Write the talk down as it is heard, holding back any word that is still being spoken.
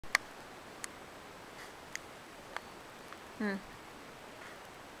10.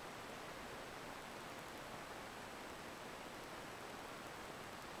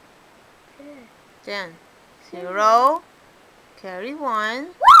 0. Carry 1.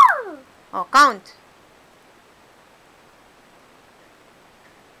 Woo! Oh, count.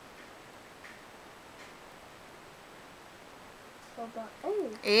 About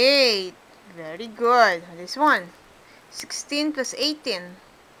 8. 8. Very good. This one. 16 plus 18.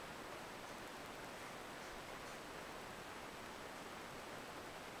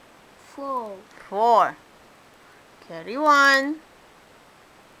 4. 4. Carry 1.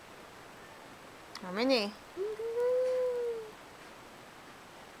 How many?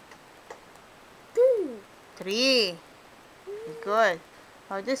 2. 3. Good.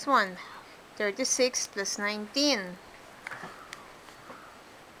 Oh, this one. 36 plus 19.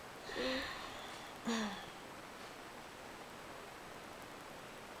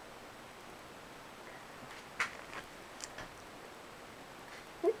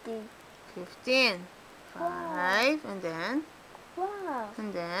 15. 15. 5. And then? Wow.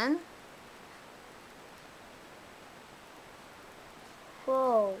 And then?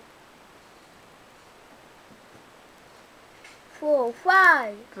 4. 4.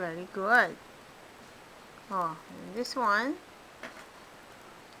 5. Very good. Oh, and this one.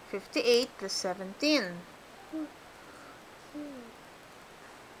 58 plus 17.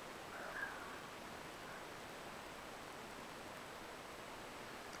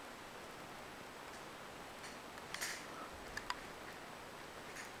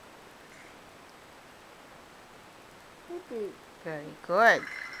 50. Very good.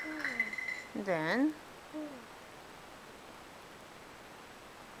 And then?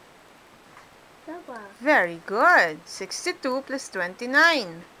 Very good. 62 plus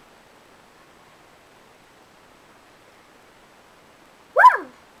 29. Wow.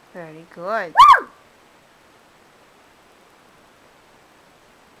 Very good. Wow.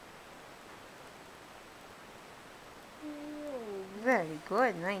 Very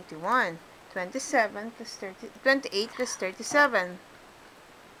good. 91. 27 plus 30. 28 plus 37.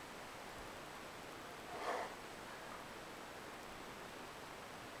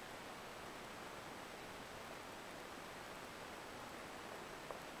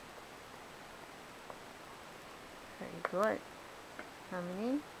 Very good. How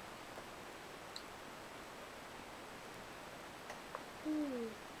many?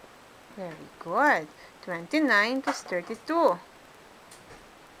 Very good. 29 plus 32.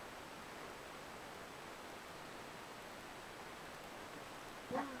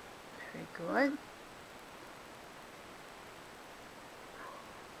 Very good.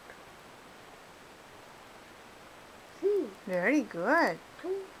 Very good.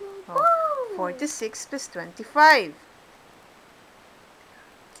 Oh, 46 plus 25.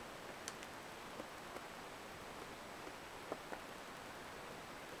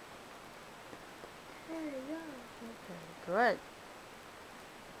 Very good.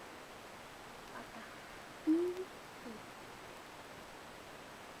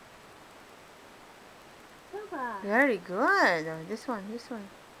 Very good. Oh, this one.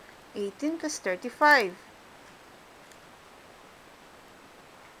 18 plus 35.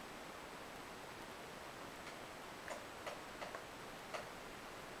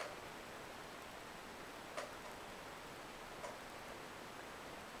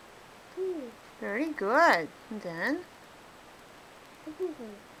 Very good. And then?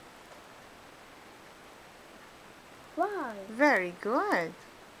 Very good.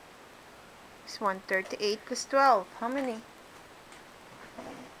 This one, 38 plus 12. How many?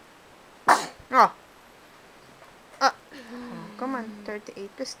 Oh. Oh, come on. 38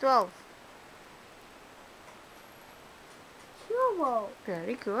 plus 12.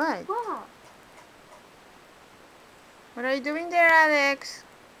 Very good. Wow. What are you doing there, Alex?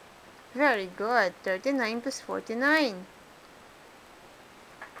 Very good. 39 plus 49.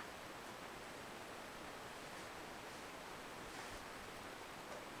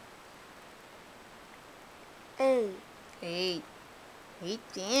 8. 8.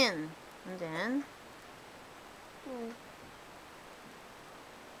 18. And then?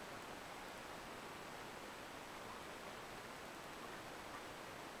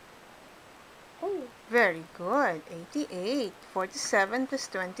 Very good. 88. 47 plus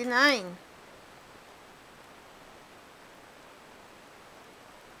 29.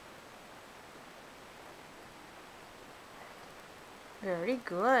 Very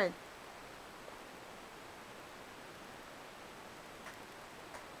good.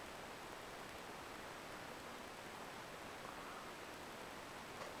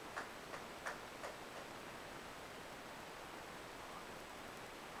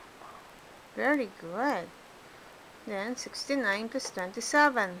 Very good. Then 69 plus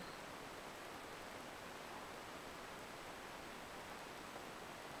 27.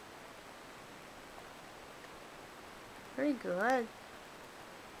 Very good.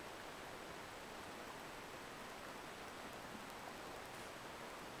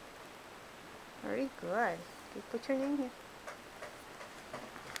 Very good. Okay, put your name here.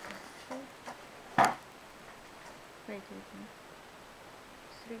 Wait.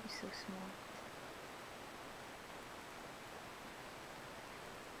 It's really so small.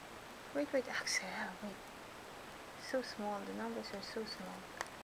 Wait, Axel. Wait. So small. The numbers are so small.